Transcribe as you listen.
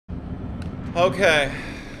Okay.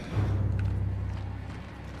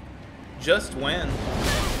 Just win.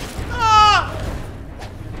 Ah!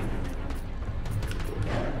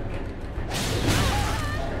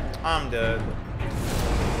 I'm dead.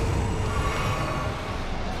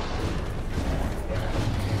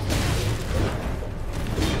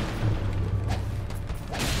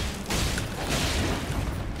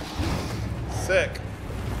 Sick.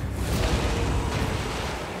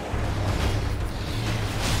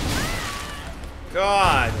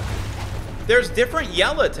 God. There's different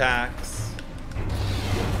yell attacks.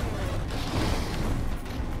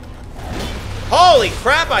 Holy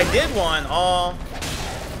crap, I did one. Oh.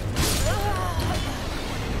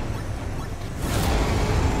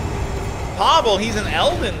 Pavel, he's an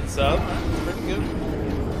Elden sub. That's pretty good.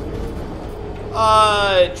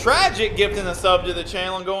 Tragic gifting a sub to the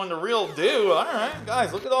channel and going to Real Do. Alright,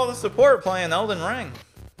 guys, look at all the support playing Elden Ring.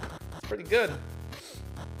 It's pretty good.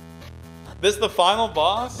 This the final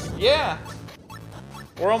boss? Yeah.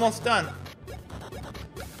 We're almost done.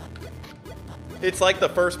 It's like the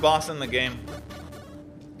first boss in the game.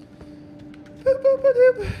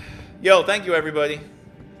 Yo, thank you, everybody.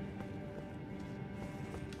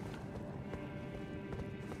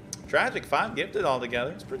 Tragic 5 gifted all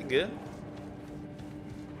together. It's pretty good.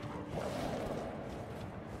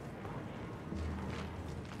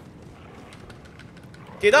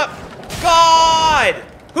 Get up. God!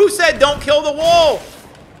 Who said don't kill the wolf?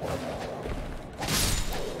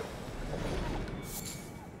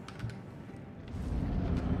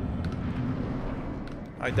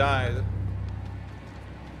 I died.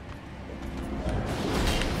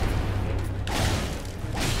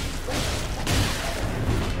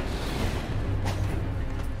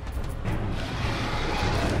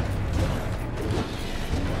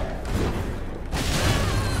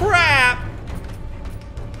 Crap!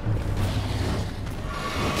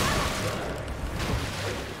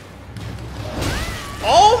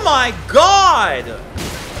 Oh my God!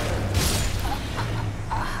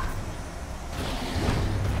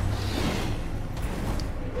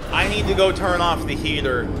 I need to go turn off the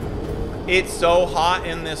heater. It's so hot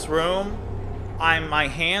in this room. My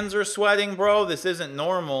hands are sweating, bro. This isn't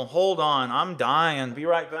normal. Hold on. I'm dying. Be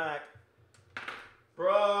right back.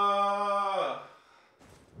 Bruh.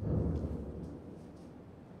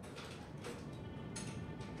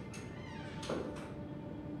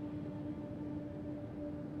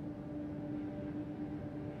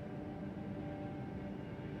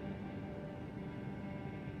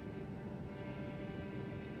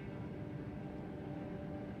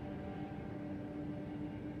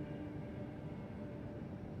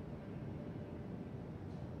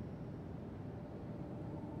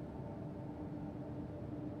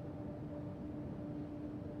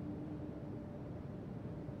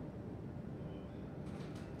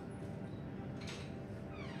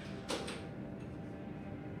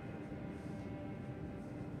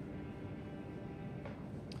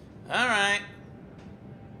 All right.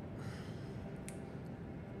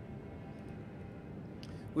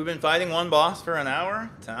 We've been fighting one boss for an hour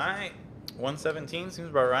tonight. 117 seems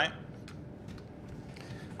about right.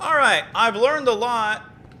 All right, I've learned a lot.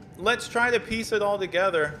 Let's try to piece it all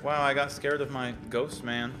together. Wow, I got scared of my ghost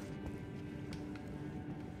man.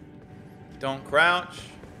 Don't crouch.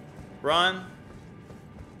 Run.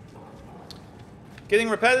 Getting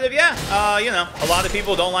repetitive? Yeah. You know, a lot of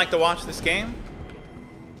people don't like to watch this game.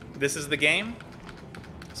 This is the game.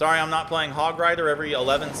 Sorry, I'm not playing Hog Rider every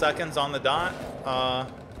 11 seconds on the dot.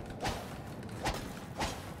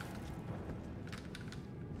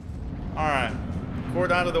 Alright.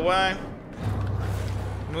 Cord out of the way.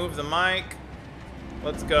 Move the mic.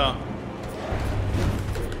 Let's go.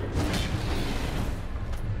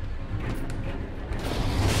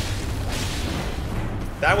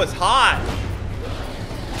 That was hot.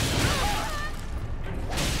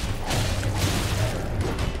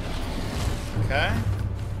 Okay.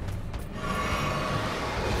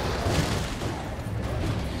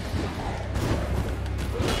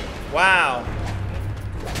 Wow.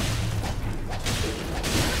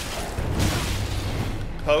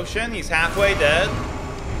 Potion, he's halfway dead.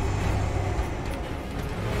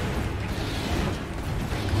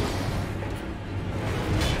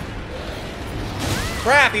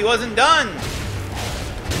 Crap, he wasn't done.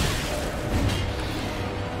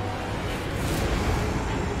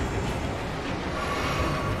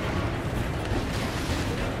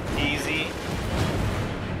 Easy.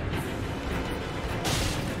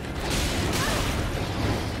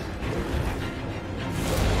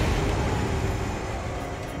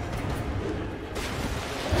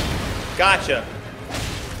 Gotcha.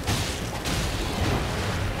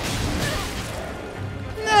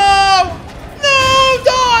 No!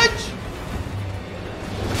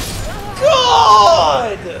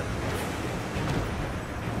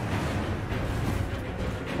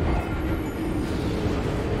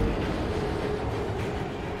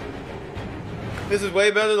 This is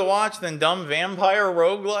way better to watch than dumb vampire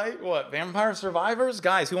roguelite. What, Vampire Survivors?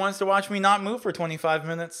 Guys, who wants to watch me not move for 25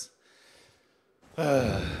 minutes?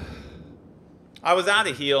 I was out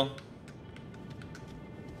of heal.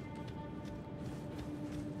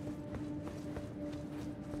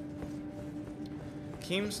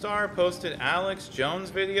 Keemstar posted Alex Jones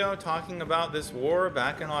video talking about this war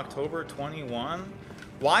back in October 21.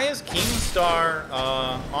 Why is Keemstar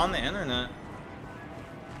on the internet?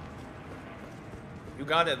 You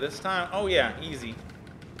got it this time? Oh yeah, easy.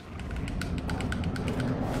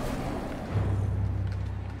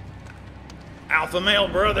 Alpha male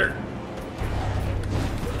brother.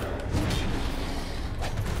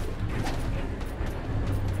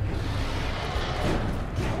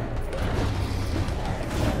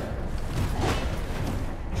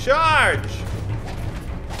 Charge!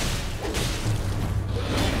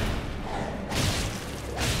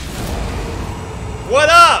 What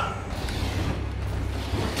up?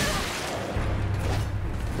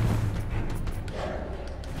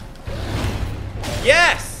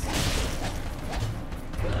 Yes!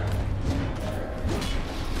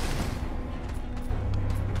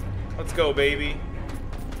 Let's go, baby.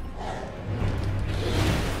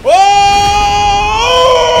 Oh!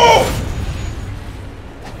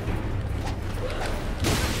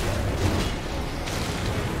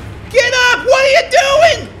 Get up! What are you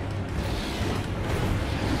doing?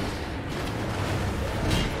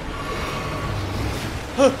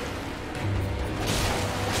 Huh.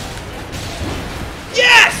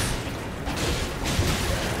 Yes!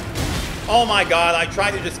 Oh my god, I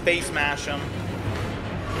tried to just face mash him.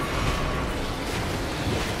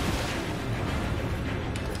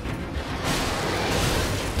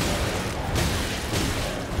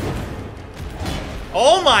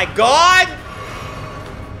 Oh my god!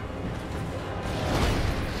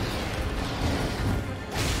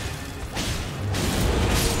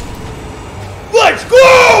 Let's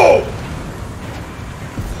go!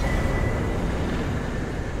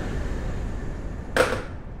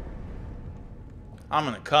 I'm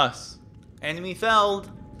gonna cuss. Enemy felled.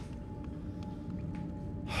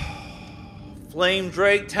 Flame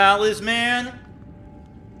Drake Talisman.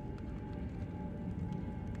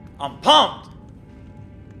 I'm pumped.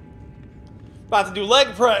 About to do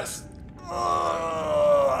leg press.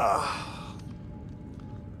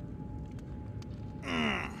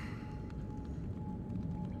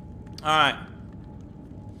 Alright.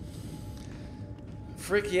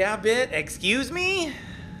 Frick yeah, bit. Excuse me?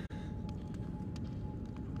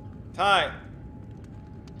 Tight.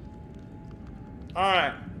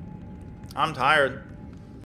 Alright. I'm tired.